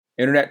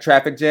Internet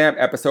Traffic Jam,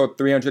 episode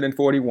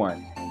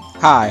 341.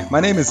 Hi,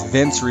 my name is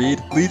Vince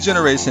Reed, lead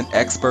generation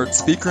expert,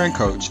 speaker, and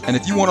coach. And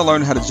if you want to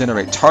learn how to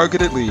generate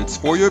targeted leads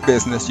for your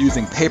business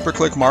using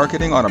pay-per-click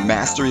marketing on a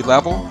mastery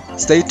level,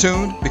 stay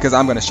tuned because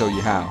I'm going to show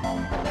you how.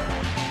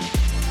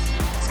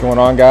 What's going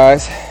on,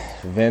 guys?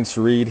 Vince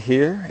Reed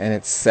here, and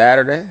it's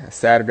Saturday, a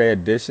Saturday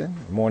edition,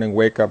 morning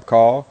wake-up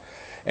call.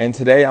 And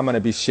today I'm going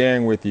to be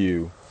sharing with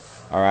you,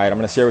 I'm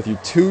going to share with you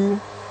 2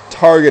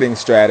 targeting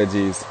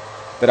strategies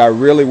that I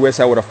really wish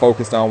I would have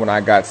focused on when I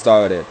got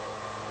started.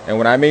 And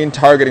when I mean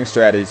targeting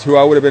strategies, who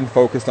I would have been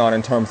focused on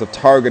in terms of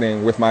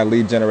targeting with my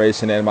lead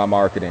generation and my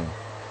marketing.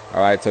 All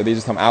right, so these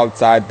are some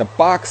outside the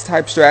box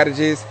type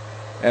strategies,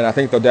 and I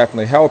think they'll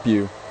definitely help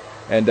you.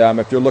 And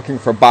if you're looking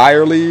for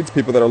buyer leads,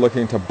 people that are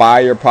looking to buy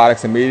your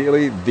products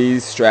immediately,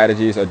 these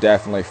strategies are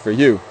definitely for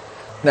you.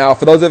 Now,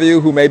 for those of you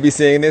who may be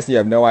seeing this and you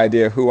have no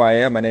idea who I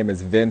am, my name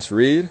is Vince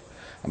Reed.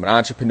 I'm an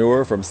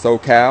entrepreneur from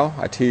SoCal.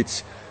 I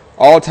teach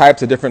all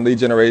types of different lead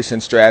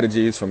generation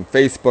strategies, from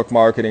Facebook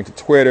marketing to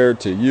Twitter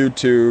to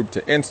YouTube to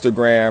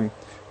Instagram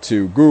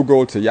to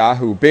Google to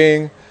Yahoo,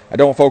 Bing. I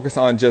don't focus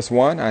on just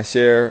one. I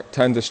share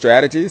tons of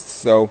strategies.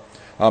 So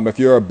if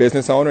you're a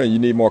business owner and you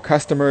need more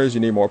customers, you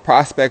need more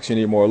prospects, you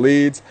need more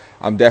leads,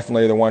 I'm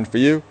definitely the one for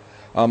you.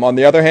 On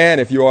the other hand,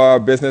 if you are a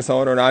business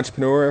owner, an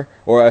entrepreneur,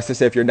 or as I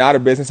say, if you're not a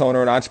business owner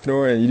or an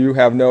entrepreneur and you do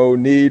have no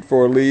need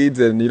for leads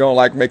and you don't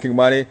like making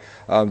money,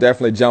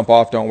 definitely jump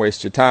off. Don't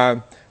waste your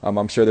time.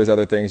 I'm sure there's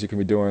other things you can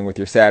be doing with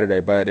your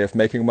Saturday, but if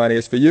making money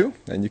is for you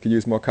and you can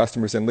use more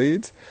customers and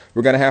leads,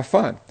 we're going to have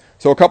fun.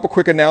 So a couple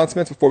quick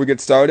announcements before we get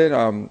started.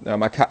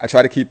 I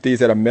try to keep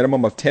these at a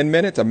minimum of 10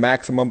 minutes, a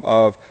maximum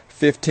of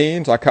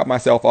 15, so I cut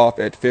myself off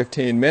at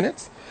 15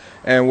 minutes.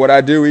 And what I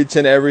do each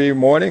and every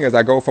morning is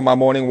I go for my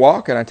morning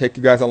walk and I take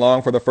you guys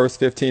along for the first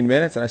 15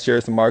 minutes and I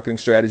share some marketing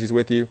strategies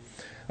with you.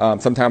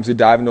 Sometimes we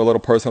dive into a little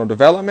personal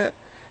development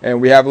and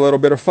we have a little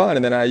bit of fun,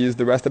 and then I use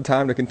the rest of the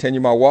time to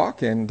continue my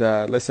walk and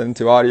listen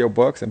to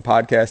audiobooks and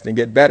podcasts and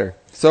get better.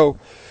 So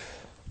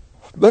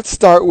let's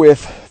start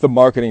with the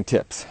marketing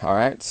tips, all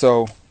right?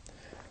 So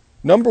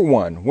number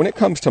one, when it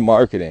comes to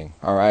marketing,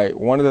 all right,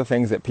 one of the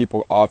things that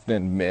people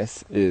often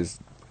miss is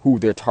who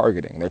they're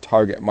targeting, their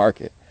target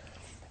market.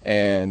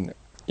 And,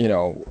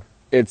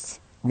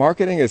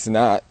 marketing is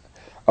not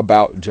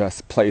about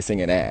just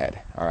placing an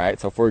ad, all right?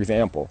 So for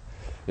example,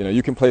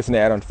 you can place an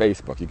ad on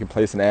Facebook, you can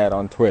place an ad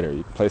on Twitter,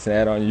 you can place an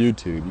ad on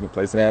YouTube, you can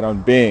place an ad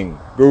on Bing,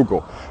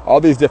 Google, all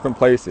these different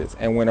places.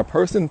 And when a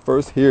person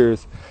first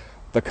hears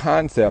the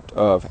concept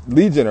of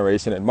lead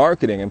generation and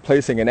marketing and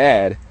placing an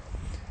ad,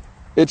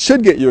 it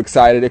should get you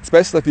excited,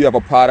 especially if you have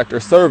a product or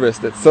service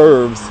that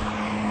serves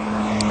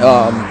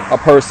a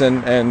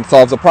person and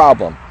solves a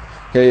problem.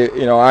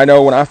 Okay, I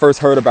know when I first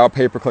heard about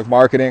pay-per-click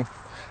marketing,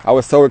 I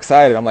was so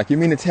excited. I'm like, you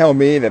mean to tell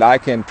me that I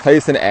can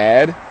place an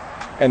ad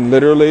and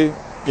literally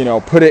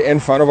put it in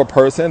front of a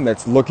person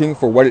that's looking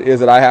for what it is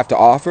that I have to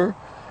offer,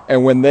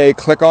 and when they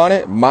click on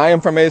it, my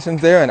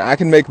information's there and I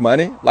can make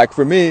money? Like,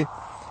 for me,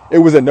 it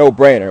was a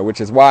no-brainer, which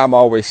is why I'm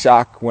always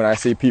shocked when I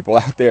see people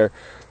out there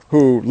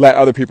who let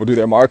other people do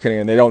their marketing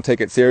and they don't take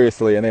it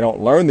seriously and they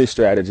don't learn these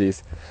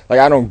strategies. Like,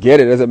 I don't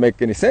get it. It doesn't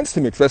make any sense to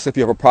me, especially if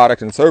you have a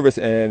product and service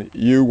and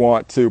you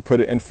want to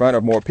put it in front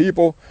of more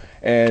people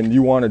and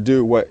you want to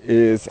do what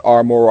is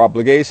our moral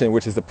obligation,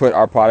 which is to put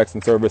our products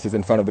and services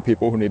in front of the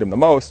people who need them the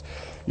most.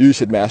 You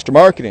should master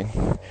marketing.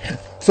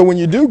 So when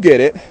you do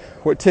get it,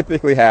 what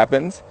typically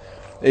happens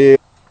is,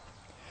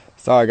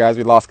 sorry guys,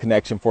 we lost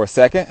connection for a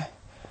second,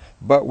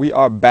 but we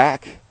are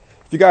back.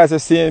 If you guys are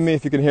seeing me,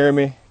 if you can hear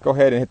me, go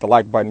ahead and hit the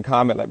like button,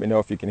 comment, let me know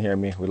if you can hear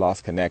me. We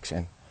lost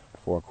connection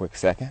for a quick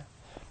second,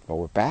 but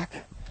we're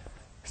back.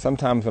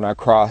 Sometimes when I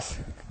cross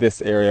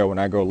this area, when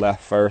I go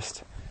left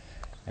first,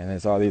 and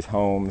there's all these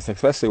homes,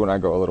 especially when I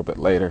go a little bit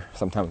later,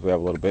 sometimes we have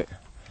a little bit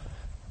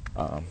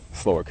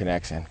slower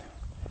connection.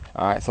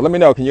 All right, so let me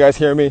know. Can you guys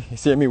hear me? You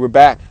see me? We're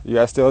back. You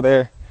guys still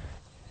there?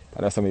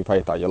 I know some of you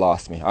probably thought you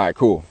lost me. All right,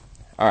 cool.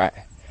 All right.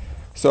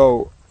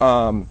 So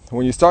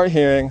when you start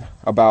hearing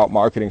about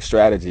marketing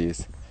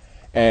strategies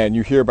and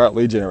you hear about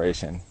lead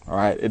generation, all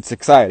right, it's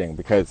exciting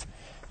because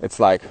it's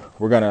like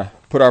we're going to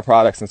put our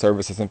products and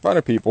services in front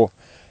of people,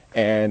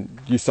 and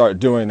you start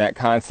doing that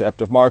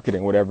concept of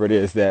marketing, whatever it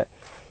is that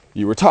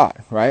you were taught,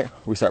 right?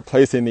 We start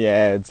placing the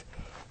ads,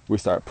 we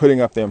start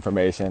putting up the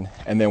information,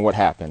 and then what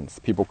happens?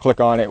 People click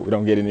on it, we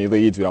don't get any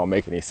leads, we don't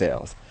make any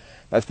sales.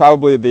 That's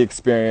probably the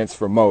experience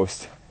for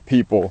most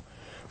people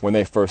when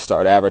they first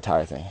start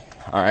advertising,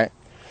 all right?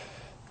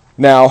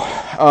 Now,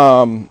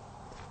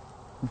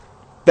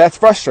 that's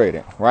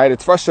frustrating, right?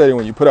 It's frustrating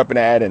when you put up an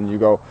ad and you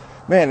go,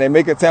 man, they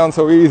make it sound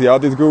so easy. All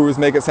these gurus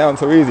make it sound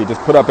so easy.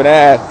 Just put up an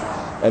ad,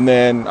 and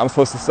then I'm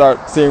supposed to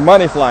start seeing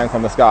money flying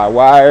from the sky.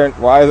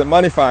 Why isn't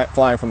money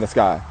flying from the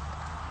sky?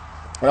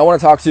 And I want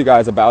to talk to you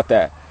guys about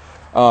that.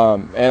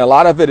 And a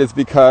lot of it is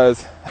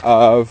because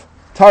of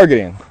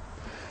targeting.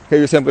 Okay,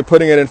 you're simply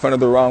putting it in front of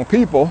the wrong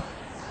people.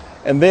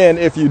 And then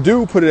if you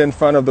do put it in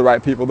front of the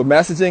right people, the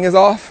messaging is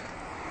off,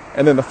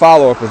 and then the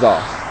follow-up is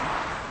off.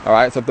 All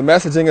right, so if the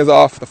messaging is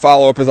off, the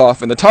follow-up is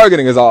off, and the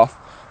targeting is off,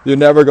 you're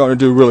never going to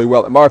do really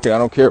well at marketing. I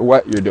don't care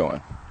what you're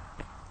doing.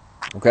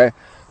 Okay?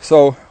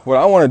 So what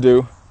I want to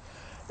do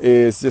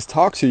is just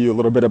talk to you a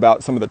little bit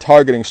about some of the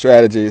targeting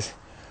strategies,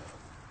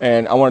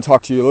 and I want to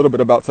talk to you a little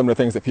bit about some of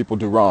the things that people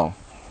do wrong.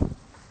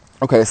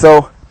 Okay,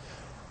 so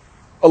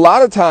a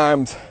lot of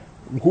times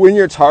when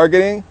you're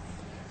targeting,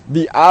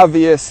 the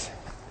obvious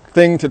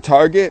thing to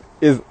target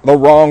is the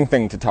wrong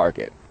thing to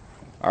target.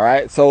 All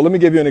right, so let me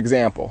give you an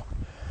example.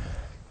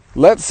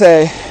 Let's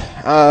say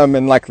I'm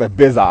in like the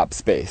biz op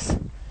space,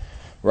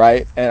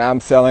 right? And I'm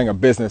selling a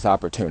business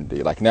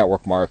opportunity like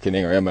network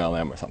marketing or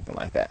MLM or something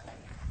like that.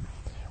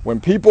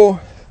 When people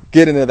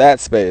get into that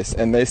space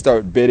and they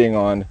start bidding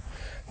on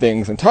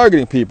things and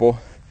targeting people,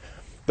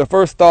 the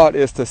first thought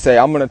is to say,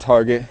 I'm going to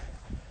target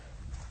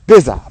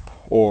biz op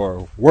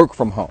or work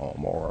from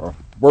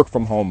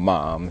home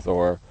moms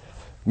or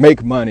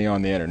make money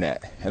on the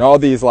internet. And all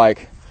these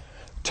like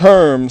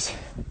terms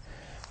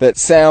that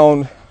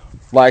sound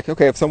like,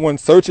 okay, if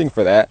someone's searching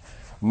for that,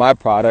 my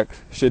product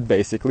should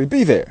basically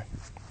be there,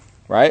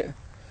 right?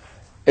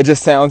 It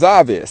just sounds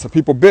obvious, so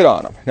people bid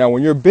on them. Now,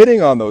 when you're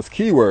bidding on those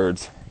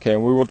keywords, okay,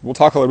 and we'll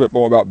talk a little bit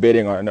more about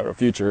bidding on another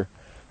future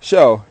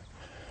show,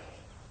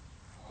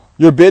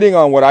 you're bidding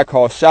on what I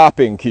call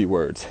shopping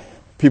keywords.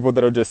 People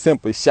that are just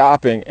simply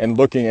shopping and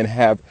looking and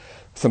have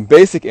some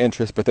basic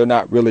interest, but they're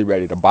not really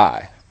ready to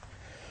buy.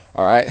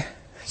 All right?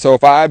 So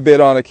if I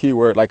bid on a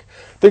keyword, like,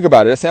 think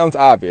about it. It sounds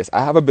obvious.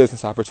 I have a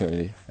business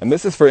opportunity, and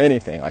this is for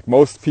anything. Like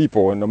most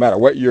people, and no matter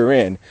what you're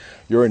in,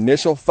 your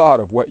initial thought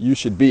of what you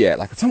should be at,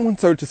 like if someone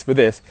searches for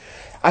this,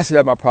 I should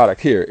have my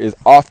product here, is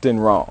often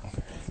wrong.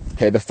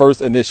 Okay, the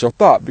first initial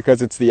thought,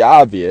 because it's the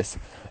obvious,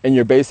 and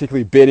you're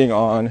basically bidding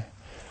on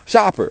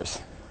shoppers.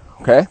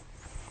 Okay?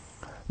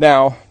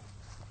 Now,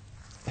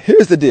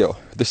 here's the deal.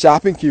 The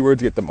shopping keywords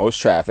get the most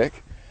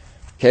traffic,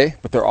 okay,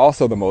 but they're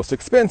also the most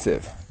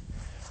expensive.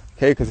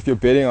 Okay, because if you're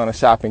bidding on a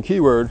shopping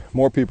keyword,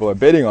 more people are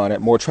bidding on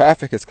it, more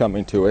traffic is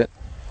coming to it,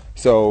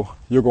 so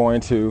you're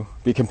going to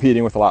be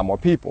competing with a lot more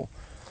people.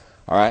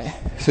 All right,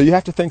 so you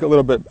have to think a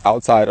little bit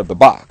outside of the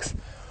box.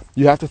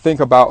 You have to think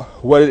about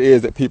what it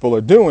is that people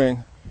are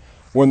doing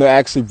when they're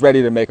actually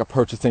ready to make a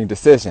purchasing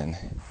decision.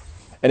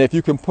 And if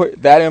you can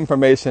put that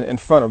information in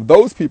front of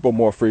those people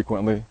more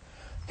frequently,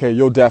 okay,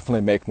 you'll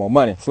definitely make more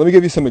money. So let me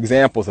give you some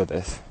examples of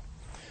this.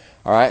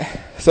 All right,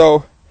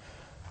 so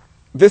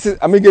I'm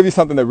going to give you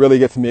something that really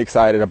gets me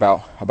excited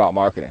about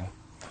marketing.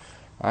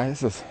 All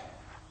right,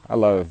 I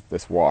love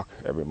this walk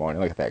every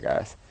morning. Look at that,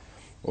 guys.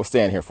 We'll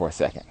stand here for a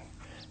second.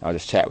 I'll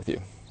just chat with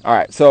you. All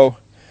right, so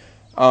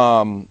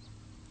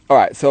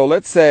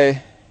let's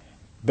say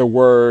the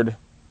word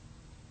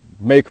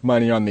make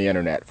money on the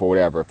internet for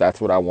whatever, if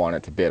that's what I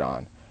wanted to bid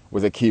on,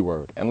 was a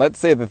keyword. And let's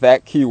say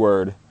that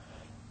keyword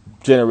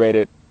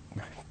generated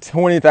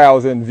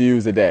 20,000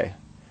 views a day.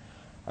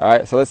 All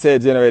right, so let's say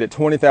it generated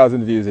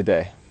 20,000 views a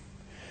day.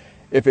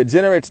 If it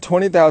generates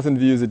 20,000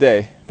 views a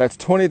day, that's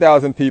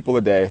 20,000 people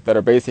a day that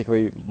are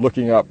basically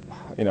looking up,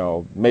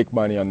 make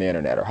money on the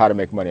internet or how to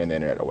make money on the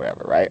internet or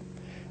whatever, right?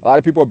 A lot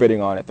of people are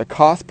bidding on it. The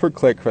cost per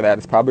click for that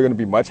is probably going to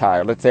be much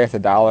higher. Let's say it's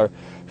 $1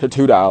 to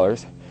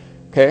 $2,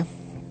 okay?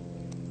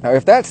 Now,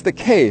 if that's the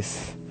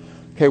case,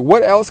 okay,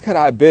 what else could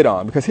I bid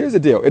on? Because here's the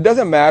deal. It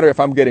doesn't matter if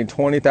I'm getting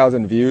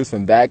 20,000 views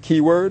from that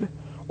keyword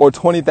or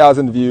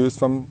 20,000 views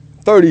from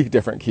 30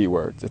 different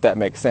keywords, if that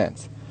makes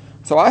sense.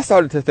 So I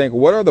started to think,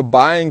 what are the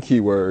buying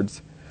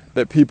keywords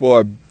that people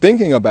are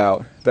thinking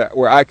about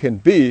where I can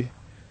be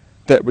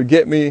that would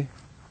get me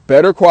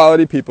better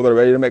quality people that are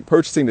ready to make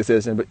purchasing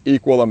decisions, but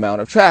equal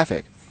amount of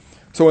traffic?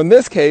 So in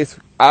this case,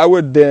 I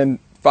would then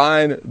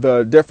find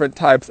the different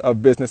types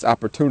of business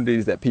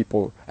opportunities that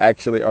people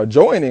actually are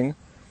joining,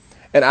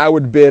 and I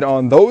would bid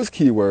on those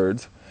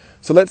keywords.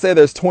 So let's say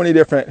there's 20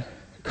 different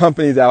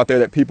companies out there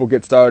that people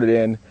get started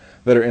in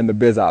that are in the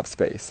biz op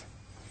space.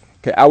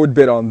 Okay, I would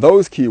bid on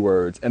those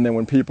keywords, and then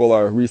when people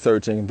are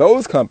researching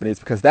those companies,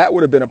 because that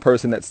would have been a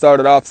person that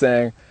started off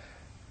saying,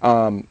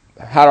 how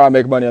do I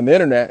make money on the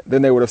internet?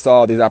 Then they would have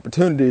saw these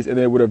opportunities, and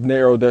they would have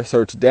narrowed their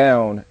search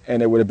down,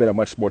 and it would have been a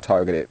much more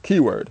targeted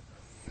keyword.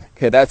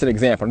 Okay, that's an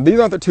example. And these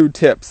aren't the two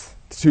tips,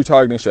 the two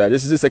targeting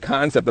strategies. This is just a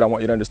concept that I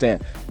want you to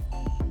understand.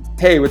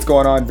 Hey, what's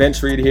going on?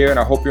 Vince Reed here, and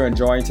I hope you're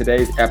enjoying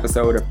today's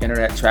episode of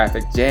Internet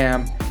Traffic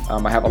Jam.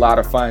 I have a lot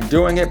of fun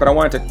doing it, but I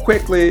wanted to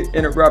quickly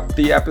interrupt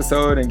the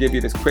episode and give you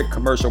this quick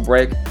commercial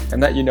break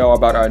and let you know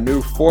about our new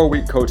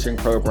 4-week coaching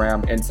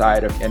program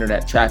inside of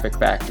Internet Traffic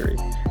Factory.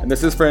 And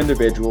this is for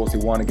individuals who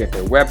want to get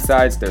their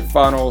websites, their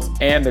funnels,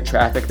 and the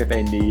traffic that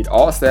they need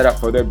all set up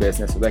for their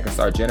business so they can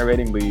start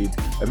generating leads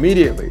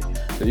immediately.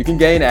 So you can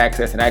gain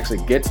access and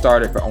actually get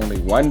started for only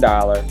 $1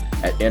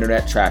 at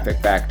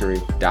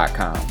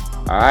internettrafficfactory.com.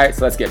 All right,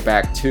 so let's get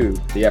back to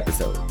the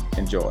episode.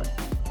 Enjoy.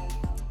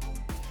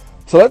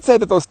 So let's say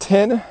that those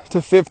 10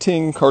 to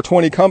 15 or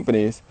 20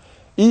 companies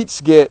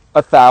each get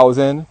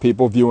 1,000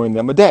 people viewing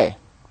them a day.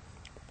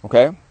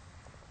 Okay?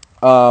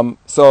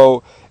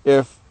 So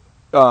if,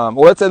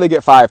 let's say they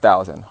get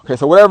 5,000. Okay,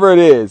 so whatever it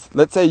is,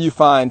 let's say you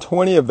find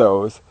 20 of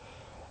those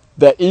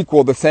that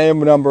equal the same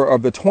number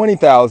of the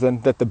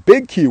 20,000 that the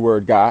big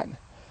keyword got,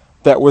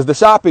 that was the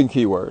shopping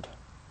keyword.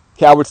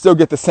 Okay, I would still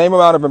get the same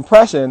amount of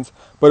impressions,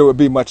 but it would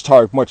be much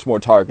more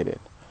targeted.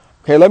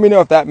 Okay, let me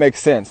know if that makes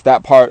sense,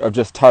 that part of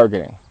just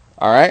targeting.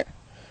 All right?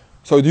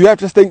 So you have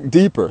to think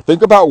deeper.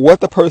 Think about what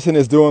the person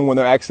is doing when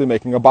they're actually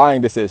making a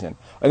buying decision.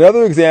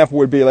 Another example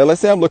would be, like,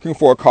 let's say I'm looking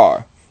for a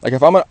car. Like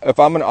if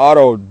I'm an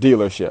auto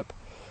dealership.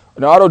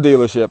 An auto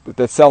dealership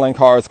that's selling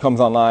cars comes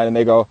online and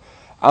they go,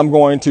 I'm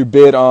going to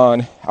bid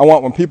on,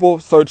 when people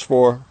search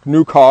for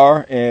new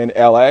car in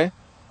LA,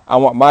 I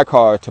want my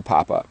car to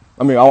pop up.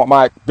 I want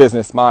my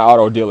business, my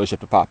auto dealership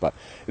to pop up.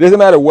 It doesn't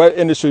matter what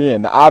industry you're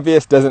in. The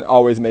obvious doesn't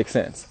always make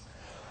sense.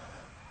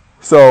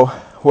 So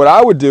what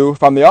I would do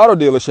if I'm the auto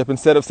dealership,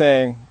 instead of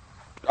saying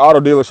auto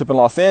dealership in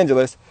Los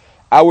Angeles,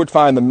 I would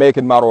find the make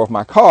and model of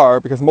my car,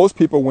 because most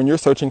people, when you're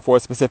searching for a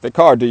specific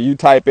car, do you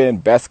type in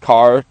best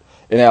car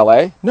in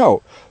LA?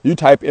 No. You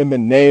type in the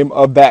name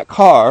of that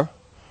car,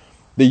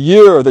 the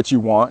year that you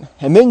want,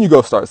 and then you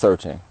go start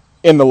searching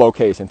in the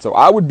location. So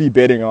I would be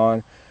bidding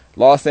on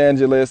Los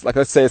Angeles, like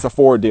let's say it's a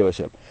Ford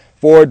dealership.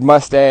 Ford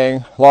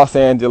Mustang, Los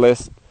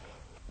Angeles,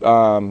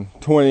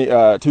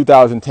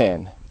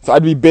 2010. So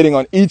I'd be bidding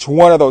on each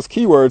one of those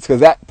keywords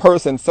because that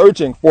person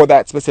searching for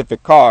that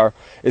specific car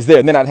is there.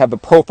 And then I'd have the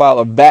profile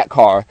of that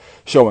car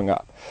showing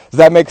up. Does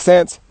that make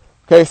sense?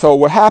 Okay, so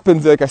what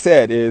happens, like I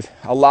said, is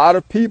a lot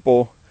of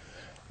people,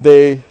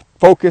 they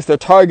focus their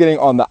targeting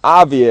on the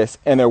obvious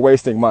and they're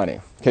wasting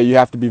money. Okay, you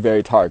have to be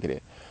very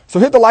targeted. So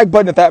hit the like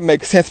button if that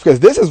makes sense, because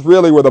this is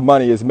really where the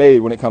money is made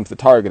when it comes to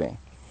targeting.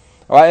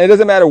 All right, and it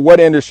doesn't matter what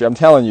industry, I'm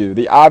telling you.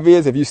 The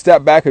obvious, if you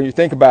step back and you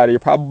think about it, you're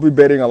probably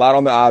bidding a lot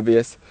on the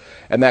obvious,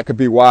 and that could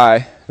be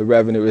why the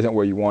revenue isn't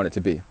where you want it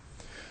to be.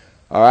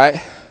 All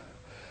right,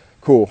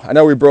 cool. I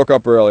know we broke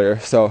up earlier,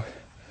 so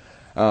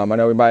I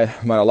know we might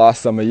have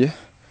lost some of you.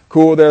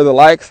 Cool, there are the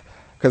likes,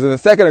 because a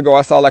second ago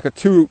I saw like a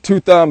two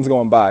thumbs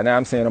going by. Now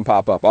I'm seeing them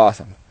pop up.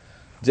 Awesome.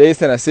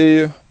 Jason, I see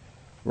you.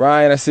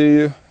 Ryan, I see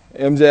you.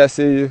 MJ, I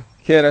see you.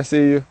 Ken, I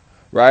see you.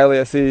 Riley,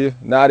 I see you.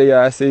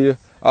 Nadia, I see you.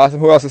 Awesome.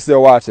 Who else is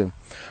still watching?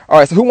 All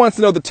right, so who wants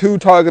to know the 2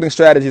 targeting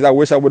strategies I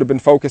wish I would have been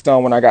focused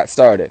on when I got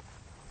started?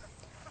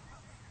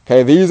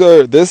 Okay,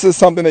 this is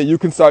something that you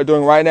can start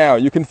doing right now.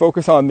 You can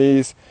focus on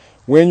these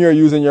when you're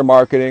using your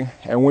marketing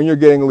and when you're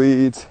getting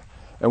leads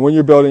and when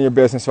you're building your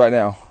business right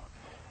now.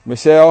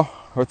 Michelle,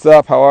 what's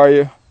up? How are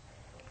you?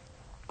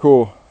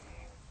 Cool.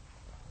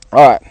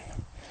 All right,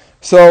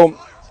 so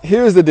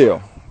here's the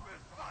deal.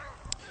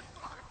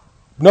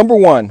 Number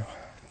 1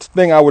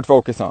 thing I would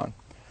focus on.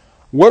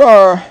 What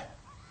are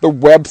the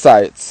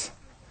websites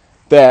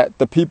that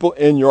the people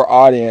in your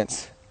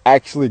audience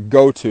actually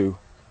go to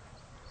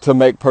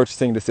make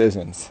purchasing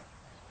decisions?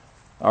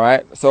 All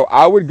right, so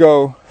I would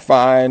go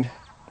find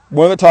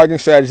one of the targeting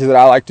strategies that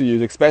I like to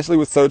use, especially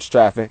with search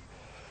traffic,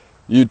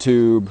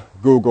 YouTube,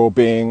 Google,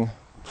 Bing,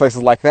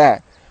 places like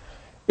that,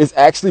 is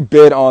actually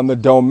bid on the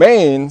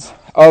domains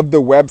of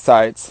the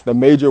websites, the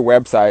major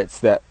websites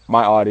that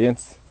my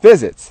audience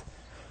visits.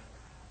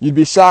 You'd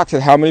be shocked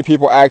at how many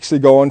people actually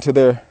go into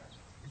the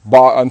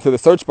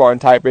search bar and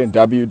type in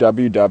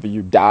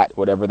www.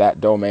 whatever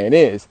that domain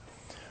is.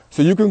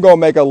 So you can go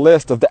make a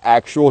list of the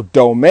actual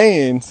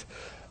domains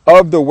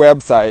of the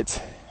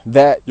websites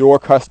that your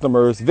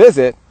customers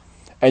visit,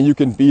 and you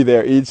can be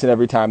there each and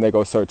every time they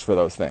go search for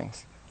those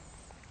things.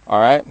 All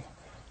right?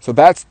 So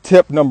that's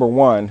tip number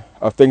 1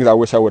 of things I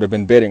wish I would have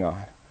been bidding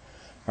on.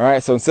 All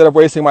right? So instead of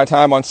wasting my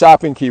time on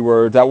shopping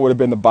keywords, that would have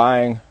been the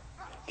buying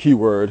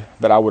keyword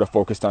that I would have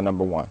focused on,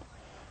 number 1.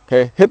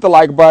 Okay? Hit the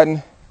like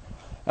button.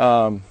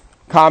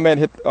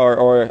 Comment,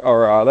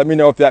 or let me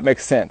know if that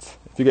makes sense,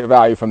 if you get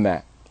value from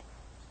that.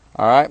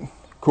 All right,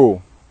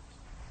 cool.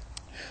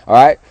 All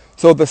right,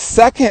 so the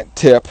second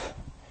tip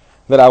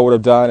that I would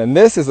have done, and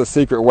this is a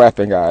secret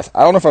weapon, guys.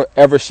 I don't know if I've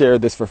ever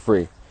shared this for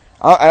free.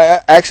 I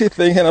actually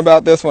thinking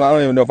about this one. I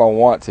don't even know if I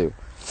want to.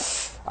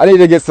 I need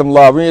to get some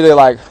love. We need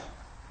to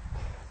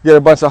get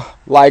a bunch of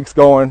likes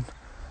going,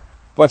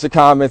 a bunch of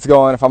comments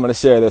going if I'm going to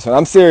share this one.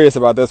 I'm serious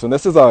about this one.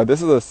 This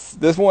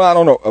one. I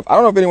don't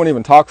know if anyone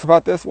even talks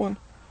about this one.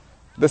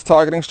 This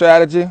targeting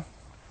strategy.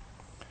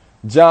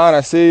 John, I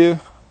see you.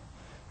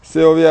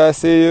 Sylvia, I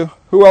see you.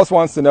 Who else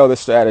wants to know this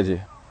strategy?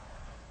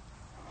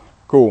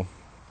 Cool.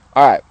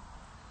 All right.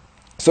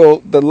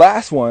 So the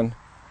last one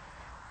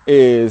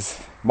is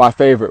my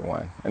favorite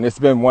one. And it's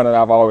been one that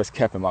I've always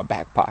kept in my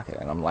back pocket.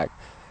 And I'm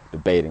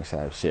debating, should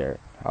I share it?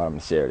 I'm going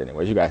to share it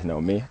anyways. You guys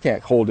know me. I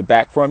can't hold it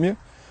back from you.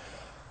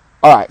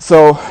 All right.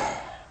 So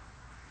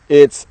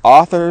it's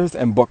authors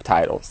and book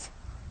titles.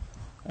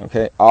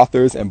 Okay.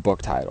 Authors and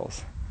book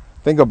titles.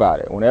 Think about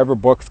it. Whenever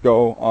books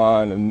go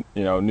on,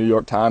 New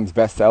York Times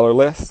bestseller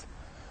list,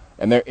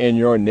 and they're in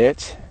your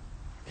niche,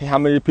 how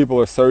many people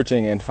are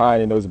searching and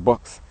finding those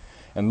books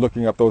and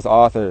looking up those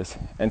authors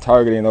and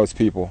targeting those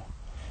people?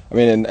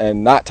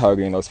 And not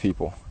targeting those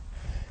people.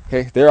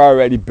 Okay, they're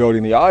already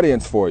building the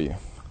audience for you.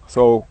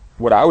 So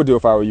what I would do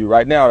if I were you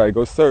right now, I'd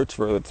go search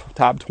for the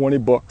top 20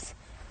 books,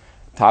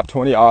 top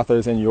 20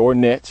 authors in your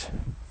niche.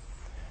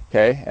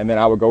 Okay, and then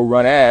I would go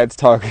run ads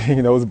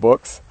targeting those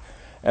books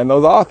and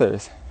those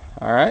authors.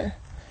 All right.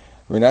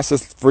 I mean, that's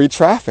just free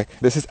traffic.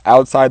 This is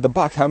outside the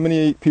box. How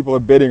many people are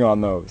bidding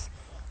on those?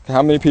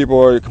 How many people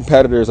or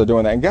competitors are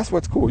doing that? And guess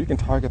what's cool? You can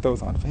target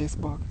those on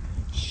Facebook.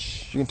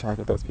 You can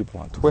target those people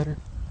on Twitter.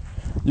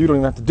 You don't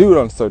even have to do it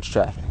on search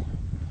traffic.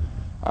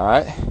 All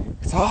right?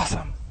 It's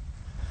awesome.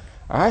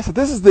 All right, so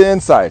this is the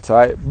insights. All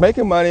right,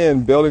 making money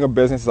and building a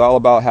business is all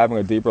about having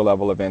a deeper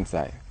level of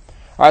insight.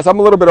 All right, so I'm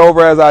a little bit over,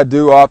 as I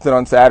do often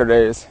on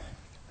Saturdays.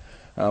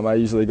 I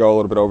usually go a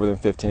little bit over than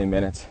 15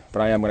 minutes,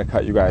 but I am going to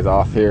cut you guys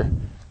off here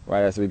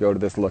right as we go to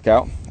this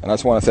lookout. And I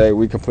just want to say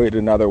we completed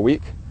another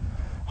week.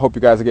 Hope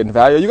you guys are getting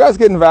value. Are you guys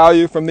getting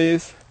value from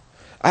these?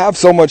 I have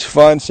so much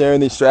fun sharing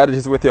these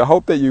strategies with you. I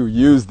hope that you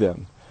use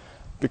them,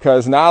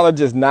 because knowledge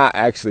is not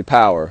actually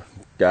power,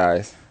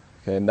 guys.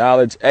 Okay,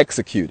 knowledge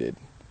executed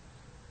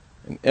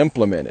and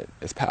implemented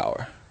is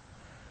power.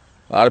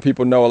 A lot of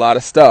people know a lot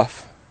of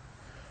stuff,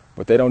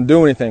 but they don't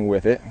do anything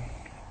with it,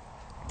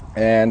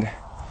 and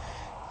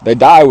they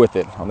die with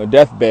it on their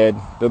deathbed.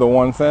 They're the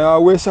ones saying, oh, I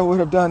wish I would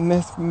have done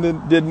this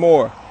and did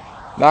more.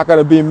 Not going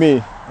to be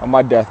me on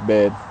my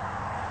deathbed,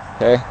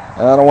 okay?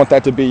 And I don't want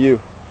that to be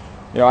you.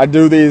 You know, I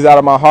do these out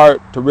of my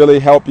heart to really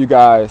help you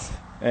guys,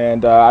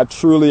 and I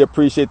truly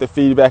appreciate the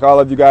feedback. All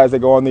of you guys that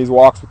go on these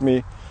walks with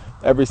me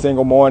every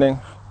single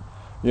morning.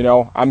 You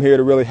know, I'm here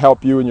to really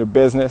help you in your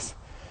business.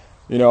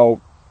 You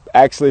know,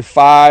 actually not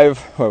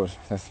 5.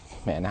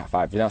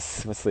 You know,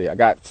 let's see.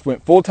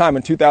 Went full time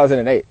in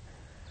 2008.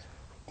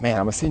 Man,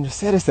 I'm a senior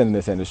citizen in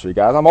this industry,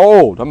 guys. I'm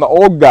old. I'm the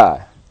old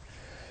guy.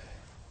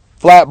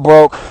 Flat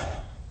broke.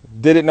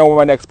 Didn't know where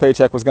my next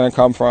paycheck was going to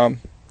come from.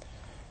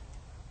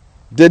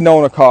 Didn't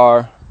own a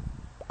car.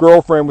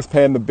 Girlfriend was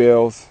paying the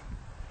bills.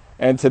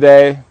 And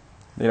today,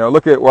 you know,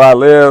 look at where I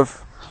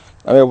live.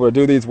 I'm able to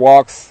do these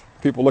walks.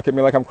 People look at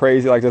me like I'm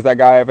crazy. Like, does that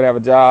guy even have a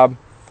job?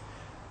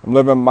 I'm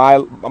living my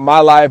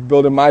life,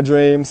 building my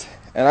dreams.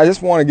 And I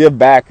just want to give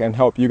back and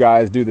help you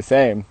guys do the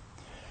same.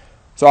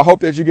 So I hope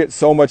that you get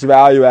so much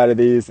value out of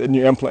these, and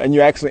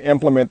you actually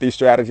implement these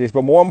strategies.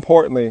 But more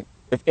importantly,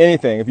 if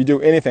you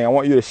do anything, I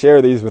want you to share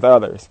these with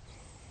others.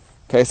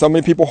 Okay, so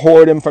many people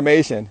hoard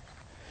information.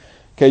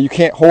 Okay, you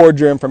can't hoard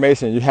your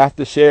information. You have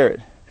to share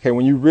it. Okay,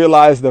 when you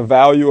realize the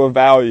value of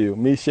value,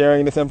 me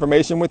sharing this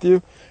information with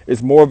you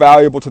is more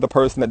valuable to the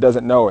person that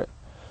doesn't know it.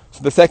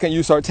 So the second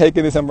you start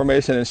taking this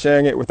information and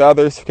sharing it with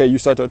others, okay, you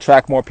start to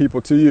attract more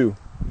people to you.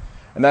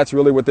 And that's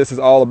really what this is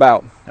all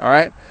about. All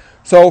right,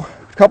 so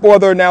a couple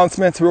other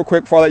announcements real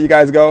quick before I let you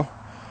guys go.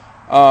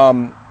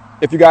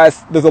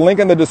 There's a link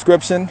in the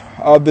description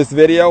of this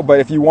video, but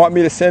if you want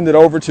me to send it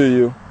over to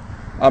you,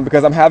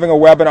 because I'm having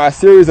a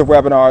series of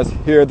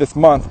webinars here this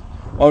month,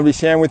 I'm going to be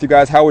sharing with you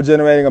guys how we're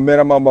generating a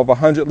minimum of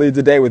 100 leads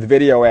a day with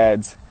video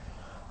ads.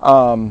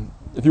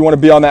 If you want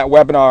to be on that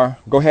webinar,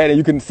 go ahead and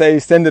you can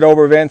send it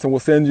over Vince, and we'll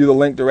send you the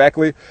link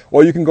directly,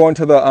 or you can go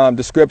into the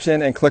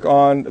description and click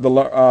on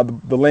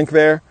the link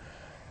there.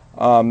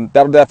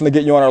 That'll definitely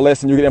get you on our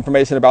list, and you get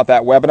information about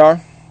that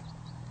webinar.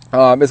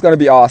 It's going to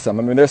be awesome.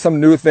 I mean, there's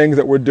some new things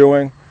that we're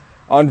doing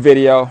on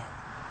video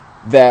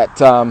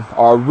that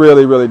are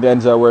really, really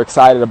ninja. We're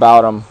excited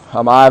about them.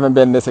 I haven't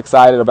been this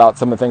excited about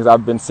some of the things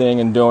I've been seeing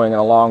and doing in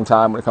a long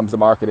time when it comes to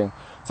marketing.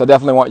 So I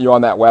definitely want you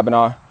on that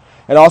webinar.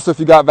 And also, if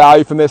you got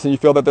value from this and you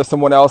feel that there's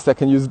someone else that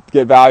can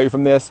get value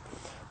from this,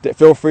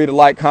 feel free to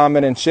like,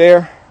 comment, and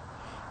share.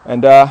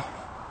 And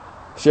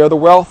share the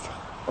wealth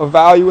of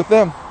value with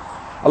them.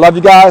 I love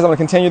you guys. I'm going to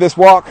continue this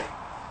walk.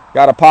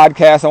 Got a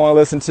podcast I want to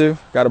listen to.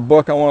 Got a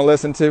book I want to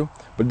listen to.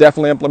 But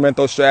definitely implement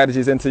those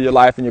strategies into your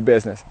life and your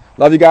business.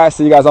 Love you guys.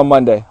 See you guys on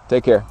Monday.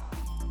 Take care.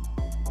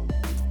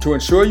 To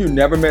ensure you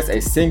never miss a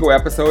single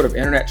episode of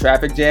Internet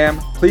Traffic Jam,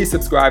 please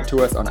subscribe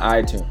to us on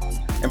iTunes.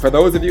 And for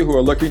those of you who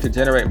are looking to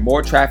generate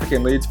more traffic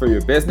and leads for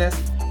your business,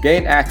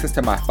 gain access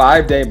to my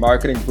 5-day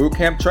marketing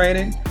bootcamp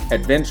training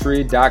at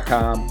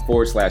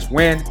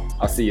vincereed.com/win.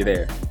 I'll see you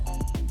there.